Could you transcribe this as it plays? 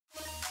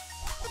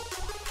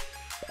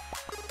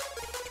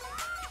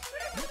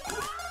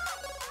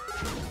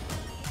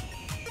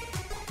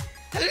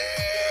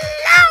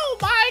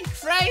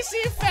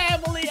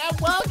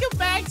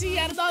to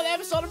yet another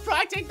episode of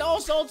Project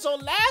Ozone. So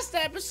last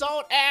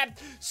episode,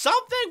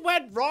 something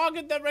went wrong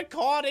in the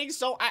recording.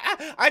 So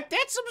I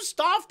did some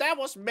stuff that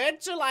was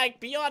meant to like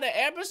be on the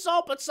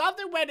episode, but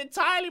something went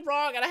entirely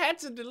wrong, and I had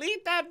to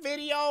delete that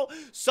video.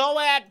 So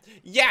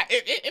yeah,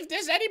 if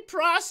there's any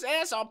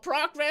process or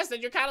progress that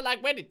you're kind of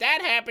like, when did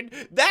that happen?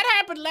 That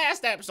happened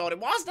last episode. It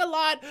wasn't a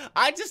lot.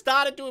 I just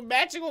started doing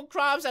magical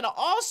crops, and I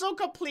also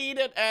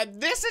completed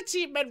this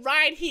achievement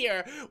right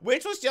here,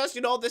 which was just,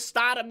 you know, the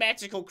start of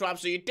magical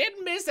crops. So you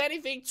didn't miss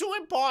anything too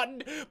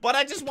important, but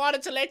I just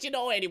wanted to let you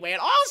know anyway. And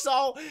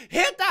also,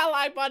 hit that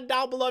like button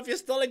down below if you're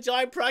still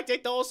enjoying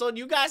Project Ozone.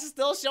 You guys are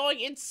still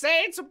showing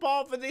insane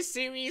support for this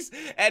series,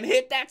 and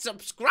hit that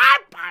subscribe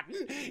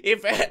button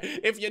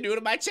if you're new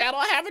to my channel.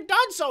 I haven't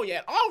done so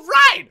yet.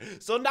 Alright,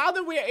 so now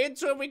that we're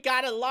into it, we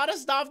got a lot of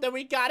stuff that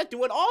we gotta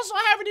do. And also,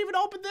 I haven't even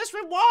opened this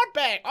reward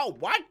bag. Oh,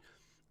 what?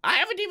 I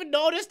haven't even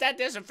noticed that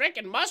there's a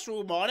freaking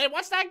mushroom on it.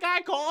 What's that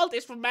guy called?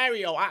 It's from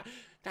Mario.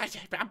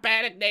 I'm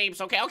bad at names.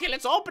 Okay,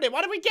 let's open it.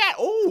 What do we get?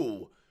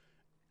 Ooh,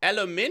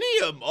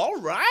 aluminium. All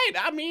right.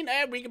 I mean,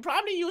 we can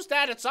probably use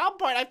that at some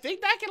point. I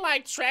think that can,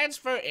 like,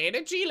 transfer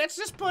energy. Let's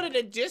just put it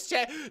in this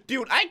chat.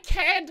 Dude,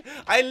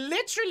 I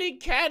literally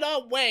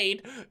cannot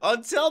wait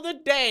until the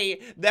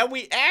day that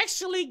we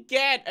actually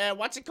get,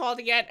 what's it called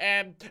again?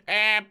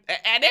 An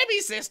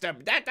ME system.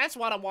 That's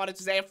what I wanted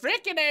to say. A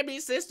freaking ME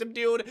system,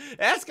 dude.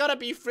 That's gonna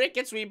be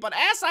freaking sweet. But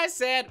as I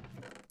said,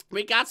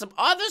 we got some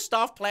other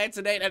stuff planned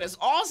today that is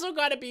also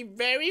gonna be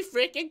very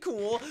freaking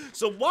cool.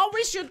 So what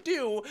we should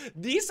do,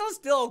 these are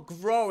still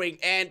growing,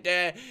 and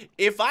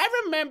if I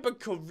remember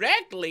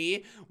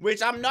correctly,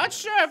 which I'm not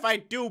sure if I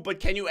do, but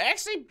can you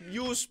actually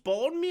use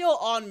bone meal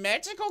on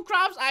magical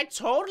crops? I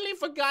totally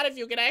forgot if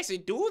you can actually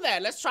do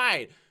that. Let's try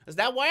it. Does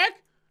that work?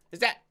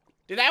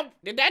 Did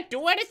that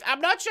do anything?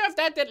 I'm not sure if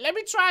that did. Let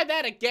me try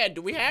that again.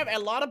 Do we have a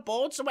lot of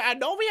bone somewhere? I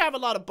know we have a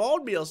lot of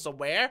bone meal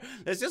somewhere.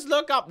 Let's just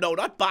look up. No,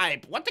 not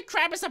bipe. What the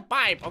crap is a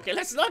bipe? Okay,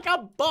 let's look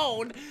up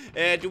bone.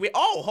 Do we?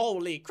 Oh,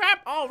 holy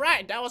crap. All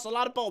right, that was a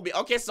lot of bone meal.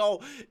 Okay,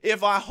 so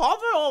if I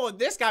hover over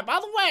this guy, by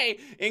the way,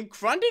 in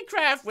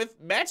Crundycraft with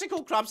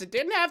magical crops, it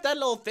didn't have that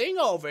little thing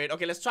over it.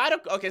 Okay, let's try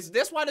to. Okay, so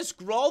this one is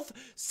growth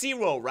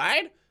 0,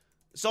 right?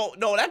 So,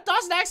 no, that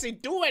doesn't actually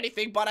do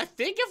anything, but I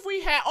think if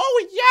we had.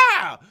 Oh,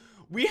 yeah!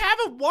 We have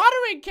a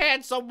watering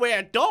can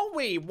somewhere, don't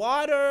we?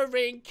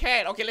 Watering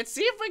can. Okay, let's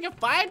see if we can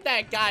find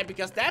that guy,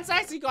 because that's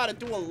actually gonna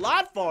do a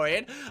lot for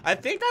it. I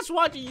think that's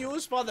what you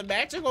use for the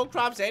magical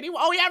crops anyway.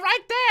 Oh, yeah,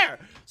 right there.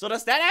 So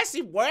does that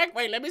actually work?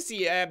 Wait, let me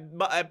see.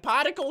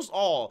 Particles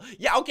all.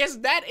 Yeah, okay, so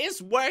that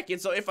is working.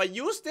 So if I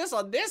use this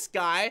on this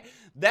guy,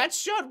 that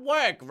should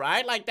work,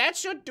 right? Like, that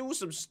should do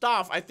some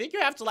stuff. I think you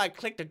have to, like,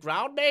 click the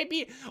ground,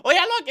 maybe. Oh,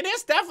 yeah, look, it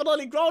is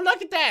definitely growing.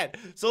 Look at that.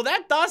 So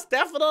that does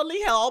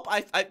definitely help.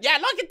 Yeah,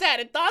 look at that.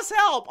 It does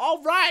help.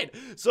 All right.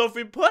 So if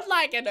we put,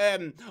 like,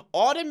 an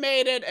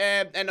automated,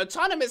 an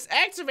autonomous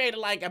activator,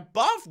 like,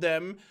 above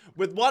them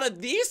with one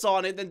of these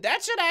on it, then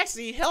that should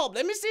actually help.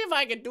 Let me see if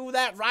I can do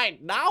that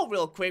right now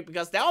real quick,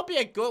 because that would be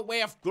a good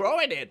way of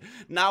growing it.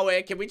 Now,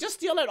 can we just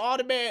steal an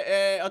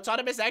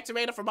autonomous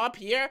activator from up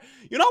here?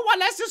 You know what?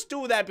 Let's just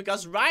do that,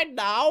 because right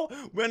now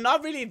we're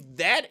not really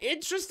that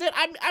interested.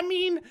 I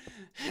mean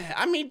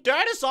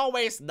dirt is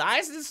always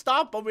nice and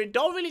stuff, but we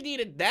don't really need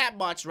it that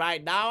much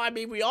right now. I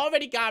mean, we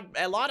already got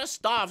a lot of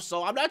stuff,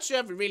 so I'm not sure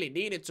if we really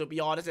need it, to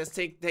be honest. Let's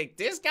take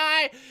this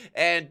guy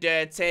and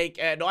take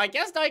no, I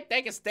guess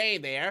they can stay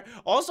there.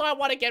 Also, I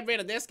want to get rid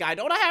of this guy.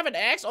 Don't I have an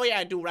axe? Oh yeah,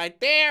 I do, right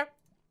there.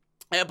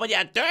 But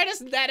yeah, dirt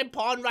isn't that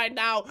important right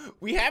now.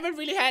 We haven't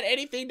really had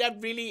anything that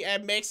really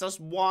makes us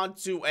want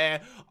to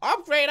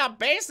upgrade our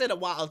base in a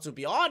while, to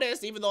be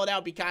honest, even though that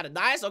would be kind of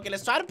nice. Okay,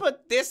 let's try to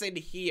put this in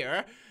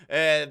here.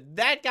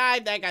 That guy,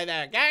 that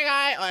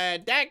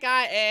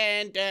guy,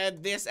 and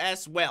this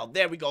as well.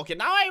 There we go. Okay,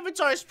 now our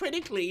inventory is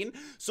pretty clean.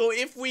 So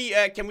if we,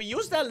 can we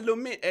use the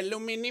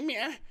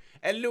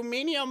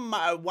aluminium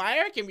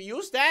wire? Can we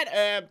use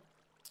that?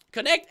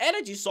 Connect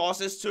energy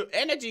sources to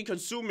energy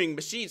consuming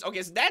machines.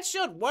 Okay, so that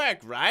should work,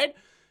 right?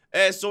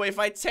 So if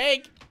I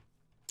take,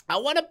 I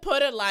want to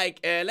put it like,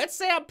 let's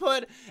say I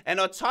put an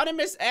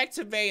autonomous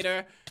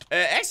activator.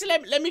 Actually,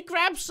 let me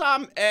grab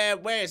some,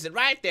 where is it?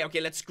 Right there. Okay,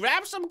 let's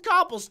grab some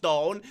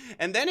cobblestone.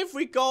 And then if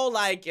we go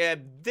like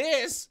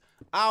this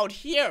out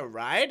here,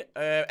 right?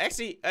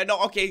 Actually,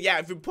 no, okay, yeah,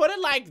 if we put it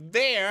like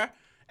there.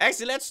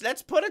 Actually,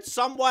 let's put it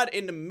somewhat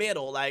in the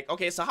middle. Like,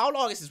 okay, so how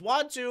long is this?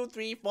 1, 2,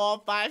 3,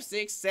 4, 5,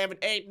 6, 7,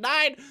 8,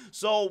 9.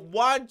 So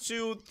 1,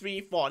 2,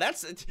 3, 4.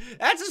 That's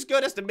as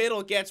good as the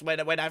middle gets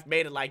when I've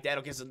made it like that.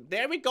 Okay, so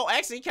there we go.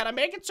 Actually, can I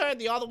make it turn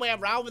the other way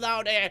around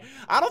without air?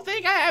 I don't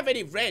think I have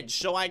any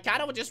wrench, so I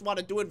kind of just want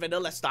to do it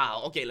vanilla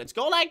style. Okay, let's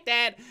go like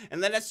that,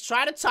 and then let's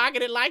try to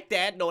target it like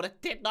that. No,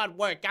 that did not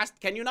work. Guys,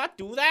 can you not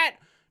do that?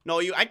 No,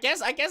 I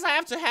guess I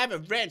have to have a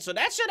wrench, so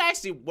that should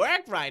actually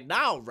work right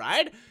now,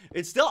 right?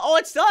 It's still, oh,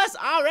 it still has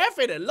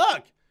RF in it,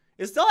 look.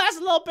 It still has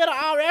a little bit of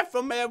RF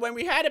from when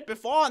we had it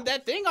before on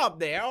that thing up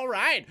there.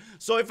 Alright.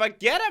 So if I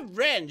get a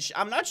wrench,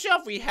 I'm not sure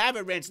if we have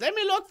a wrench. Let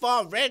me look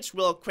for a wrench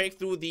real quick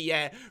through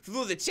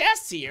the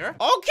chest here.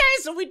 Okay,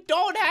 so we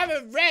don't have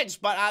a wrench,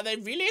 but are they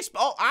really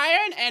oh,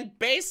 iron and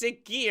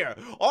basic gear.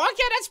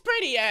 Okay,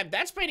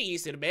 that's pretty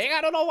easy to make. I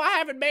don't know why I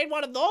haven't made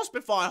one of those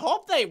before. I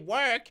hope they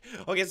work.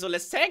 Okay, so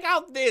let's take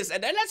out this,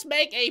 and then let's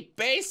make a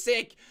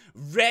basic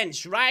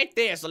wrench right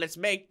there. So let's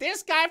make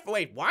this guy for,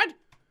 wait, what?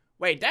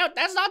 Wait,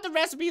 that's not the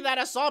recipe that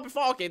I saw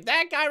before. Okay,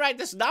 that guy right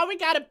there. So now we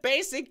got a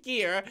basic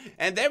gear,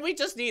 and then we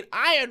just need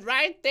iron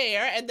right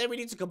there, and then we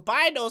need to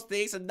combine those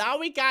things, and now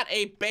we got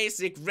a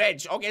basic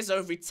wrench. Okay, so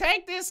if we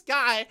take this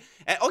guy,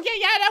 and okay,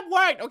 yeah, that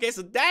worked. Okay,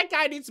 so that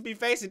guy needs to be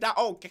facing down.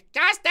 Oh,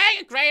 gosh dang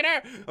it,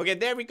 Crainer. Okay,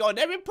 there we go.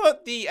 Then we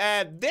put the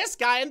this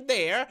guy in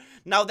there.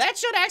 Now that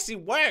should actually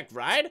work,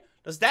 right?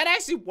 Does that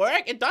actually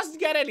work? It doesn't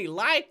get any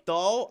light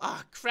though.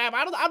 Ah, crap.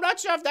 I'm not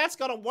sure if that's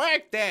gonna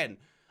work then.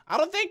 I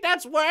don't think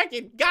that's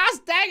working. Gosh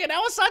dang it, that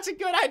was such a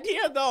good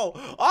idea though.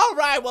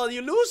 Alright, well,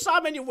 you lose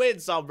some and you win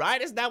some,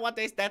 right? Isn't that what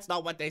that's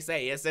not what they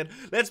say, is it?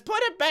 Let's put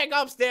it back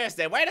upstairs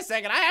then. Wait a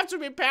second, I have to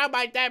repair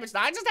my damage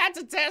now. I just had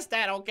to test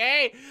that,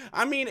 okay?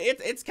 I mean,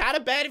 it's kind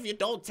of bad if you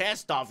don't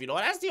test stuff, you know?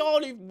 That's the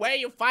only way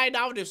you find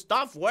out if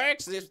stuff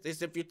works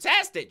is if you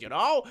test it, you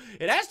know?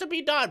 It has to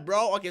be done,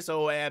 bro. Okay,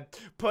 so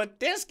put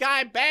this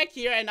guy back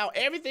here, and now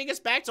everything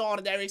is back to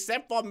ordinary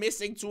except for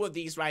missing 2 of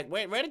these, right?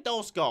 Where did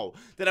those go?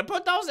 Did I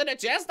put those in the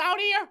chest out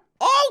here?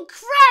 Oh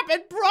crap,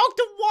 it broke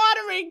the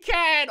watering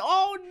can.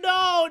 Oh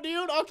no,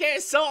 dude. Okay,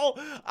 so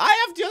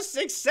I have just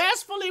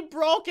successfully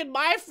broken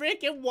my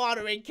freaking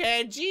watering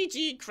can.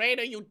 GG,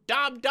 Crainer, you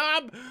dumb.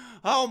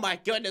 Oh my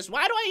goodness,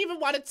 why do I even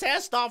want to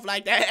test stuff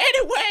like that?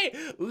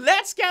 Anyway,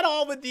 let's get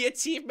on with the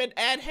achievement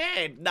at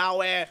hand.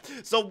 Now,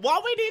 so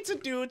what we need to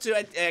do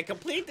to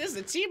complete this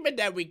achievement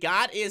that we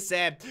got is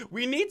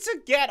we need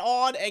to get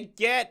on and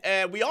get,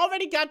 we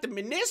already got the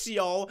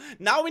Minicio.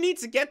 Now we need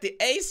to get the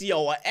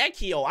ACO or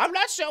Echio. I'm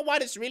not sure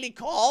what it's really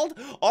called.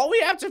 All we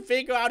have to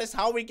figure out is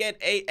how we get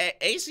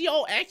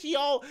ACO,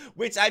 Echio,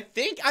 which I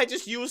think I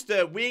just used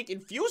the weak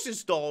infusion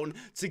stone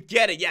to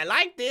get it. Yeah,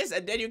 like this,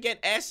 and then you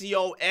get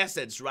SEO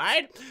essence, right?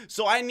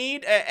 So I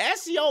need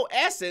SEO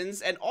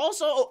essence, and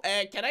also,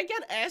 can I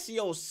get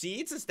SEO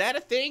seeds? Is that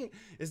a thing?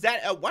 Is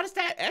that, what is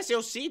that?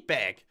 SEO seed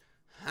bag?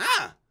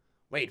 Huh?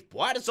 Wait,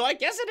 what? So I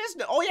guess it is,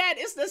 oh yeah, it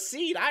is the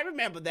seed. I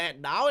remember that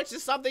now. It's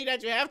just something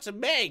that you have to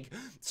make.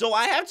 So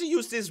I have to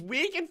use this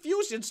weak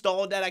infusion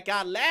stone that I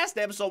got last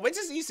episode, which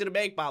is easy to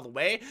make, by the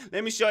way.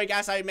 Let me show you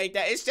guys how you make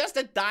that. It's just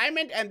a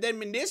diamond and then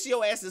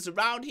Minicio essence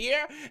around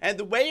here. And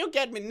the way you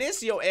get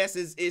Minicio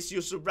essence is you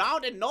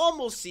surround a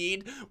normal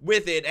seed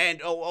with it.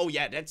 And, oh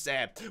yeah, that's,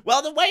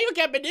 well, the way you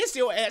get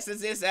Minicio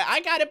essence is, I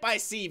got it by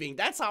sieving.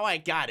 That's how I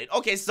got it.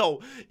 Okay,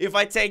 so if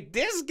I take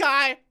this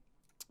guy,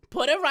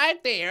 put it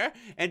right there,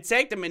 and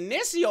take the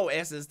Minicio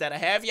essence that I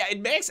have. Yeah,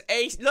 it makes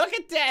 8. Look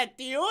at that,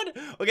 dude.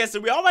 Okay, so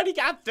we already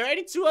got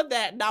 32 of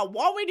that. Now,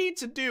 what we need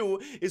to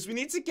do is we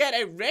need to get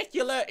a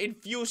regular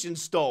infusion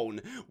stone,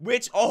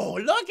 which, oh,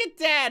 look at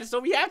that. So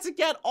we have to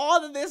get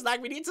all of this.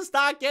 Like, we need to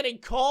start getting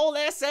coal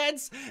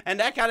essence and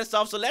that kind of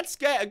stuff. So let's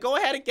go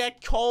ahead and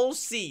get coal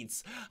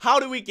seeds. How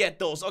do we get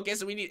those? Okay,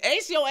 so we need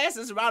ACO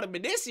essence around a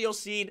Minicio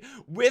seed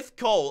with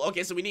coal.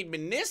 Okay, so we need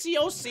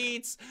Minicio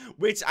seeds,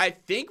 which I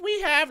think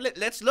we have.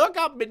 Let's look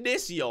up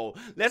Minicio.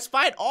 Let's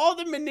find all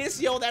the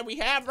Minicio that we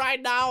have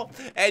right now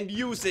and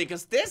use it,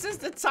 because this is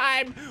the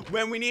time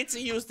when we need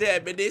to use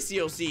the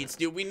Minicio seeds,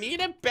 dude. We need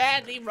it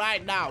badly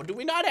right now. Do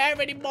we not have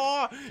any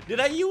more? Did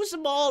I use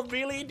them all,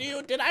 really,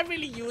 dude? Did I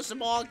really use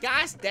them all?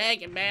 Gosh dang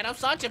it, man. I'm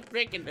such a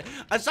freaking...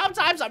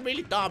 sometimes I'm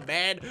really dumb,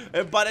 man.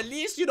 But at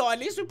least, you know, at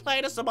least we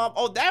played some up.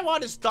 Oh, that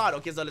one is done.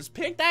 Okay, so let's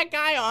pick that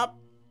guy up.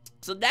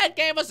 So that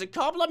gave us a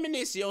couple of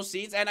Minicio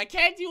seeds, and I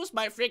can't use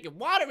my freaking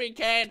watering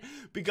can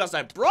because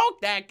I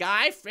broke that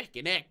guy.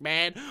 Freaking heck,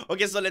 man.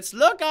 Okay, so let's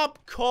look up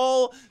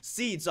coal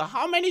seeds. So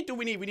how many do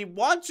we need? We need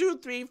 1, 2,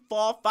 3,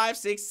 4, 5,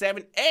 6,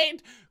 7,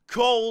 8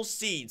 coal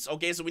seeds.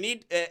 Okay, so we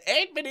need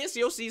 8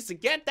 Minicio seeds to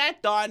get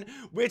that done,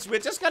 which we're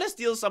just gonna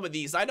steal some of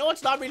these. I know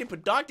it's not really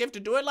productive to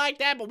do it like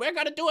that, but we're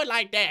gonna do it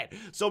like that.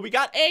 So we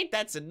got 8,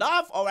 that's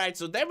enough. Alright,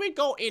 so then we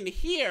go in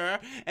here,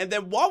 and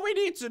then what we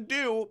need to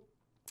do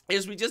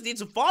is we just need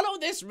to follow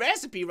this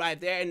recipe right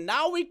there, and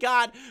now we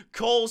got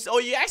coals. Oh,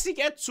 you actually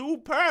get 2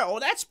 per. Oh,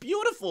 that's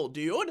beautiful,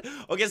 dude.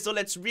 Okay, so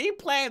let's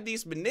replant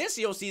these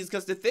Minicio seeds,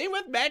 because the thing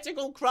with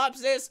magical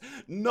crops is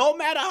no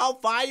matter how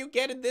far you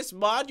get in this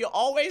mod, you're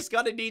always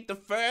gonna need the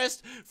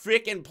first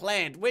freaking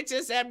plant, which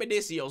is a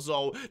Minicio.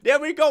 So there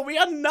we go. We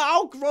are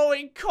now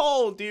growing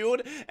coal,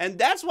 dude, and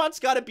that's what's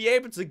gonna be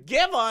able to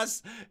give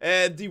us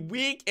the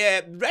weak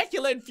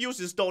regular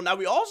infusion stone. Now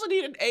we also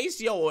need an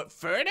ACO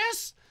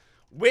furnace,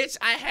 which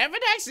I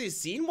haven't actually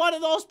seen one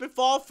of those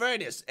before.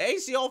 Furnace.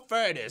 ACO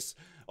furnace.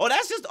 Oh,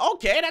 that's just,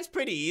 okay, that's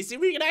pretty easy.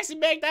 We can actually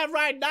make that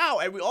right now.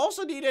 And we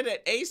also needed an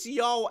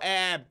ACO,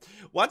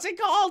 what's it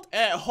called?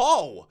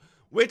 Hoe.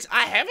 which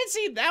I haven't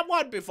seen that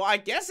one before. I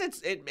guess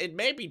it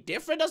may be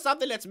different or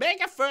something. Let's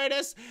make a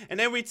furnace, and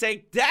then we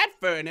take that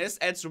furnace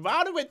and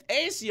surround it with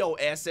ACO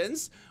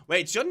essence.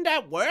 Wait, shouldn't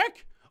that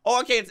work?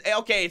 Oh,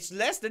 okay, it's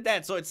less than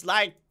that. So it's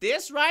like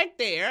this right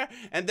there,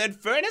 and then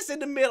furnace in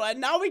the middle,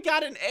 and now we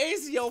got an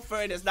ACO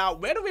furnace. Now,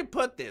 where do we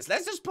put this?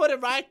 Let's just put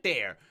it right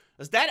there.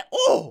 Is that,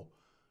 oh,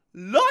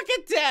 look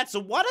at that. So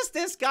what does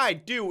this guy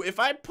do? If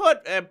I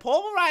put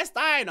pulverized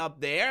iron up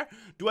there,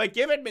 do I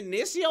give it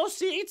Minicio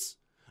seeds?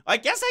 I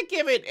guess I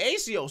give it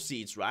ACO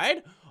seeds,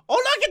 right? Oh,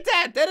 look at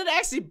that. Then it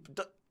actually,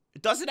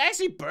 does it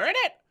actually burn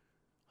it?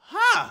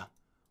 Huh.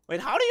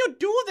 Wait, how do you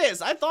do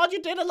this? I thought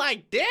you did it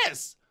like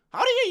this.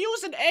 How do you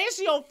use an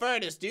ACO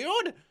furnace,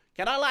 dude?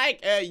 Can I,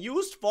 like,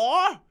 use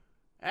 4?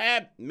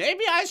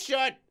 Maybe I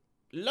should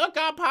look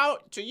up how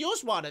to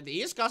use one of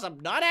these, because I'm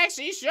not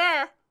actually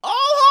sure.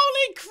 Oh,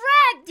 holy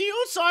crap, dude.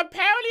 So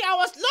apparently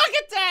look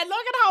at that.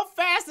 Look at how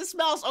fast it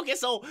smells. Okay,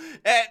 so,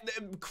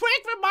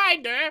 quick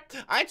reminder.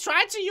 I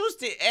tried to use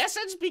the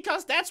essence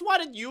because that's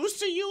what it used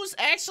to use,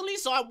 actually.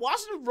 So I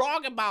wasn't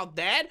wrong about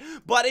that.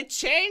 But it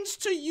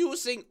changed to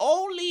using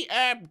only,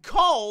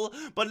 coal.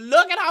 But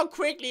look at how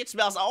quickly it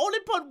smells. I only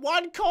put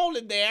 1 coal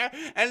in there.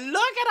 And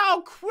look at how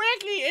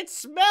quickly it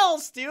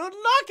smells, dude.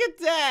 Look at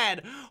that.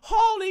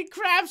 Holy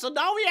crap. So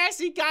now we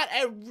actually got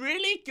a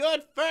really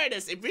good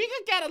furnace. If we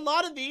could get a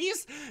lot of these,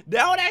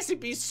 that would actually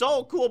be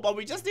so cool. But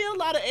we just need a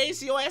lot of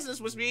ACO essence,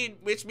 which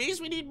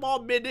means we need more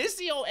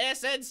Minicio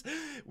essence,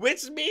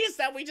 which means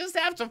that we just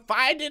have to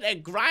find it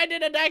and grind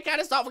it and that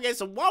kind of stuff. Okay,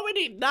 so what we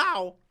need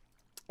now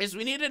is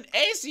we need an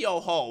ACO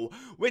hole,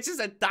 which is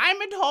a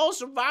diamond hole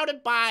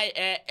surrounded by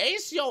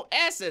ACO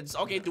essence.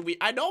 Okay,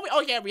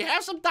 okay, we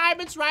have some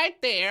diamonds right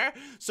there.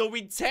 So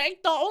we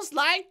take those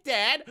like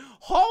that.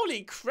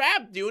 Holy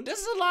crap, dude.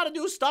 This is a lot of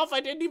new stuff I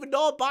didn't even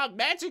know about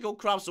magical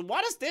crops. So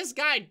what does this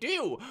guy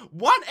do?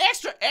 1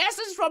 extra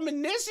essence from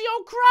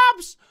Minicio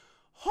crops?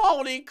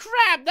 Holy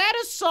crap, that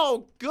is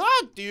so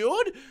good,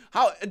 dude.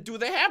 How do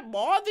they have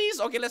more of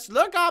these? Okay, let's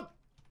look up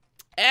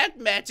at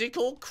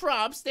magical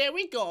crops. There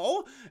we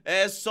go.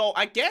 So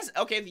I guess,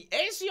 okay, the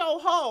ACO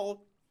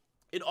hole,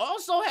 it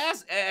also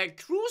has a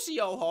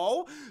Crucio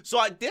hole.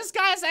 So this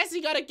guy is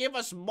actually gonna give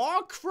us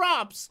more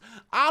crops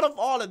out of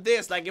all of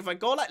this. Like if I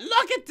go like,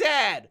 look at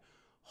that.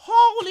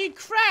 Holy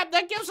crap,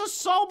 that gives us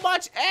so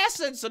much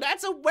essence. So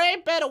that's a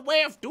way better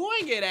way of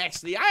doing it,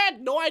 actually. I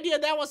had no idea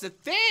that was a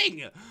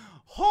thing.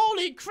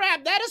 Holy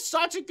crap, that is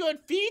such a good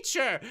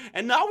feature.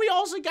 And now we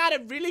also got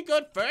a really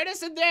good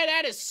furnace in there.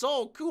 That is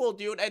so cool,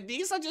 dude. And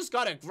these are just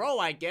gonna grow,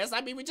 I guess.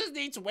 I mean, we just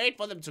need to wait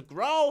for them to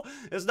grow.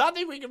 There's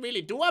nothing we can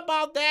really do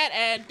about that.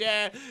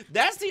 And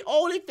that's the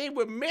only thing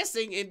we're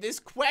missing in this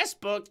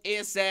quest book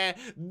is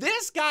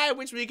this guy,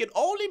 which we can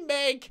only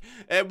make.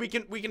 We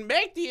can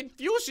make the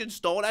infusion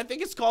stone. I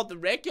think it's called the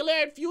regular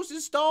infusion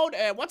stone.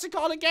 What's it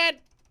called again?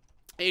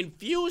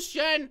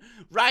 Infusion.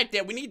 Right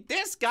there. We need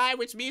this guy,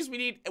 which means we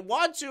need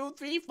 1, 2,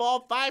 3,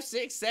 4, 5,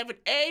 6, 7,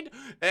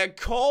 8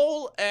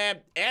 coal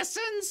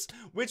essence,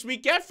 which we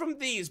get from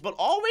these. But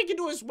all we can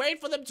do is wait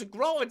for them to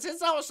grow. And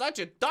since I was such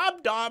a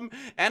dum-dum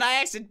and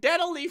I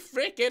accidentally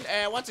freaking,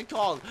 what's it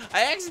called?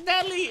 I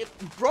accidentally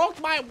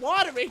broke my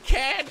watering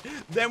can,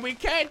 then we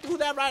can't do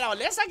that right now.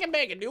 Unless I can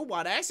make a new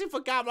one. I actually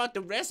forgot what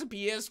the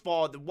recipe is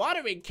for the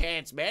watering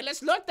cans, man.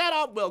 Let's look that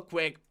up real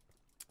quick,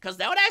 because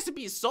that would actually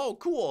be so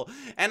cool.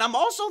 And I'm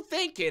also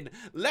thinking,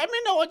 let me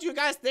know what you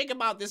guys think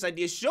about this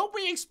idea. Should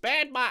we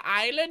expand my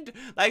island?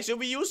 Like, should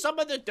we use some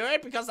of the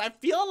dirt? Because I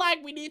feel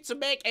like we need to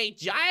make a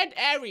giant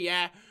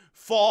area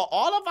for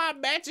all of our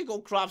magical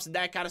crops and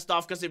that kind of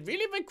stuff, because it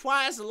really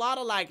requires a lot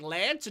of, like,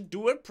 land to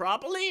do it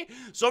properly.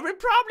 So we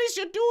probably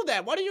should do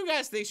that. What do you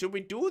guys think? Should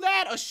we do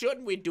that or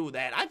shouldn't we do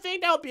that? I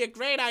think that would be a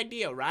great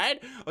idea, right?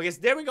 Okay,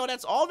 so there we go.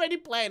 That's already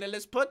planned. And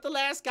let's put the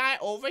last guy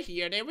over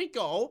here. There we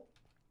go.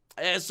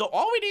 So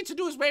all we need to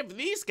do is wait for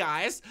these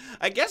guys.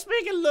 I guess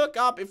we can look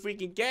up if we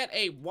can get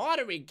a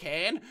watering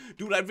can.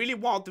 Dude, I really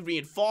want the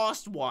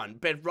reinforced one.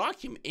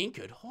 Bedrockium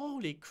ingot.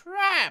 Holy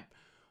crap.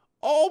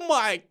 Oh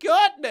my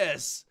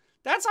goodness.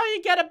 That's how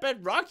you get a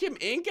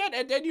bedrockium ingot,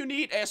 and then you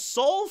need a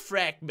soul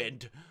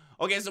fragment.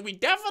 Okay, so we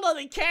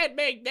definitely can't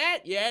make that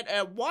yet.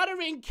 A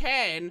watering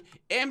can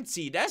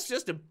empty. That's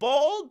just a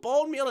bowl,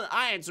 bone meal, and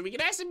iron. So we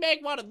can actually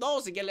make one of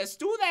those again. Let's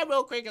do that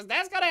real quick, because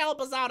that's gonna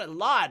help us out a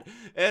lot.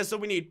 So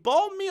we need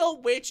bone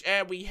meal, which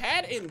we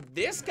had in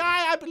this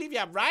guy, I believe.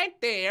 Yeah, right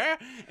there.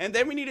 And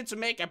then we needed to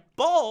make a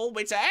bowl,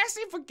 which I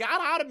actually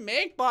forgot how to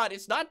make, but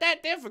it's not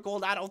that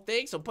difficult, I don't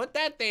think. So put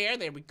that there.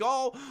 There we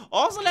go.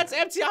 Also, let's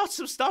empty out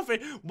some stuff.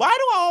 Why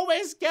do I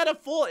always get a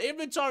full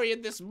inventory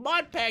in this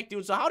mud pack,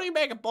 dude? So how do you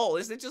make a bowl?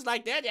 Is it just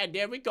like that? Yeah,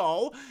 there we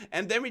go.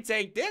 And then we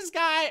take this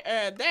guy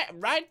that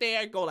right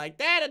there, go like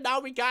that, and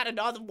now we got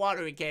another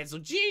watering can. So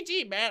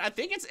GG, man. I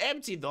think it's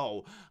empty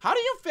though. How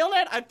do you fill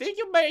it? I think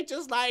you may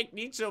just like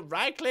need to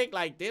right click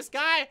like this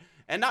guy,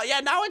 and now, yeah,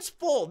 now it's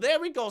full. There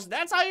we go. So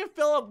that's how you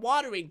fill a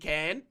watering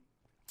can.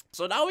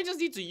 So now we just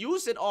need to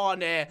use it on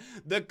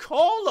the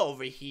coal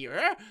over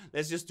here.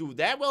 Let's just do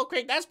that real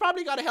quick. That's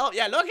probably gonna help.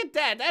 Yeah, look at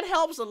that. That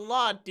helps a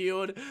lot,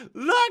 dude.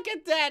 Look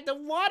at that. The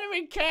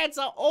watering cans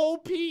are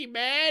OP,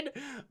 man.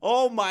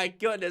 Oh my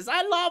goodness.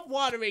 I love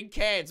watering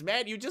cans,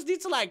 man. You just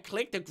need to like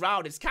click the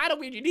ground. It's kind of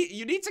weird.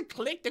 You need to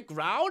click the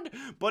ground,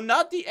 but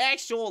not the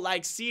actual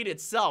like seed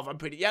itself.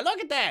 Yeah, look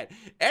at that.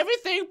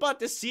 Everything but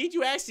the seed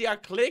you actually are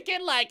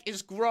clicking like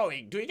is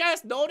growing. Do you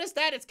guys notice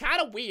that? It's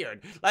kind of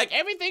weird. Like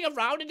everything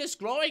around it is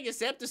growing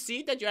except the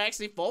seed that you're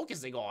actually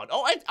focusing on.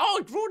 Oh,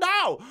 it grew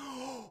now.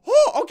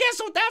 Oh, okay,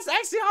 so that's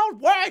actually how it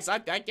works.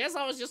 I guess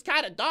I was just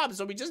kind of dumb.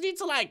 So we just need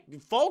to like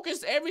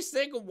focus every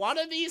single one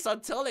of these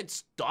until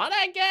it's done,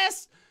 I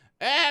guess.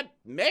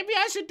 Maybe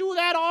I should do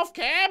that off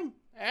cam.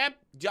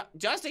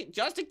 Just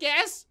a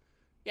guess.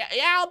 Yeah,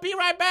 I'll be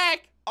right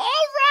back.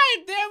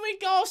 Alright, there we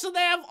go. So they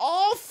have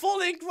all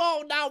fully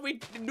grown. Now we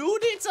do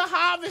need to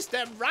harvest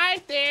them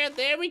right there.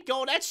 There we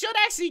go. That should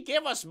actually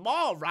give us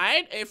more,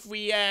 right? If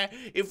we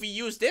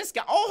use this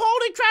guy. Oh,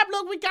 holy crap,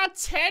 look, we got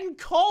 10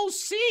 coal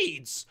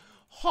seeds.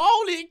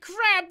 Holy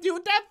crap,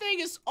 dude, that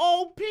thing is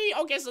OP.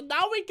 Okay, so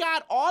now we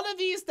got all of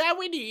these that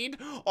we need,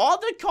 all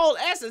the coal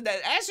essence. That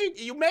actually,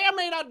 you may or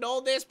may not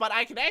know this, but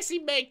I can actually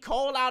make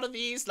coal out of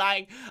these.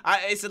 Like,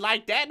 is it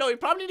like that? No, you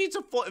probably need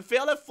to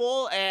fill a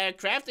full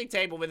crafting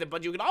table with it,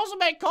 but you can also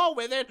make coal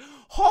with it.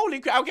 Holy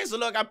crap. Okay, so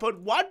look, I put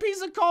one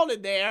piece of coal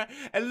in there,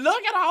 and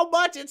look at how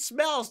much it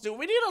smells, dude.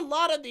 We need a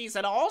lot of these,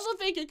 and I also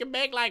think you can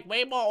make, like,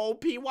 way more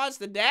OP ones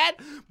than that,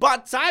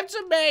 but time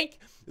to make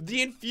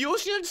the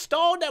infusion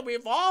stone that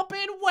we've all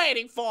been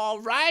waiting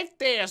for right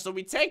there. So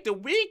we take the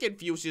weak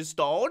infusion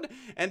stone,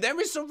 and then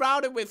we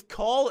surround it with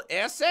coal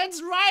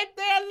essence right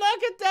there.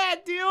 Look at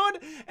that,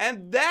 dude.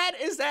 And that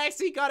is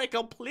actually gonna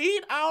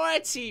complete our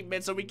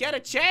achievement. So we get a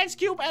chance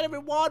cube and a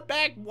reward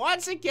back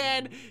once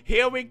again.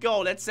 Here we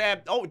go. Let's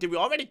oh, did we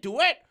already do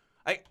it?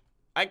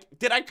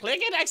 Did I click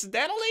it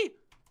accidentally?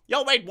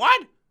 Yo, wait,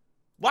 what?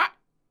 What?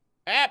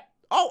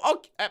 Oh,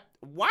 okay.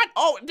 What?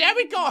 Oh, there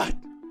we go.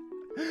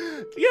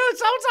 You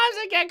sometimes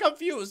I get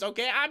confused,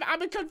 okay?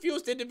 I'm a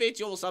confused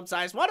individual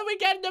sometimes. What do we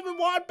get in the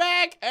reward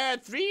bag?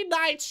 3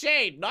 night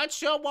shade. Not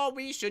sure what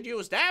we should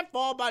use that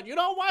for, but you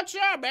know what?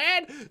 Sure,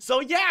 man. So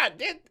yeah,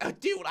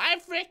 dude, I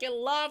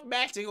freaking love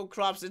Mexico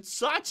crops. It's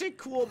such a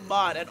cool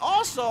mod. And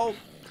also,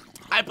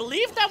 I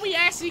believe that we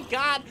actually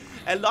got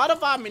a lot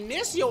of our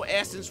Minicio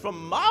essence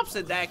from mobs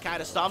and that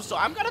kind of stuff. So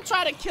I'm gonna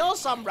try to kill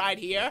some right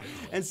here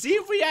and see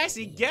if we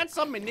actually get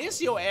some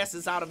Minicio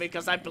essence out of it,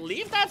 because I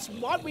believe that's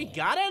what we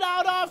got it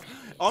out of.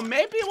 Or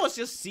maybe it was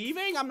just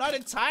sieving. I'm not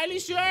entirely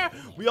sure.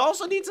 We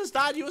also need to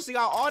start using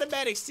our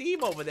automatic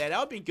sieve over there. That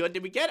would be good.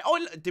 Did we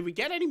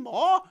get any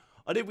more?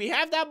 Or did we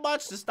have that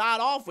much to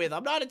start off with?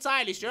 I'm not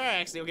entirely sure,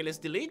 actually. Okay, let's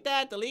delete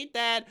that, delete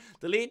that,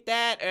 delete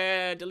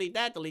that, delete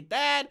that, delete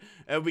that.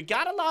 We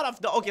got a lot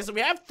of okay, so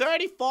we have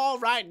 34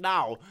 right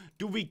now.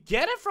 Do we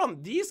get it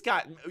from these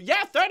guys?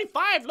 Yeah,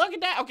 35. Look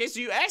at that. Okay,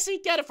 so you actually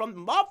get it from the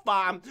mob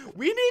farm.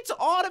 We need to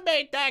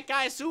automate that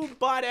guy soon,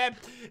 but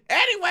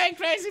anyway,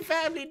 Crazie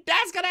Family,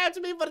 that's gonna have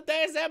to be for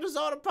today's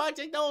episode of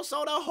Project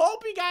Ozone. I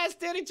hope you guys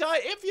did enjoy.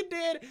 If you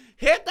did,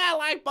 hit that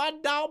like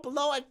button down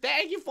below, and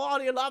thank you for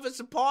all your love and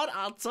support.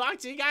 I'll talk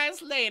to you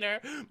guys later.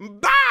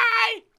 Bye!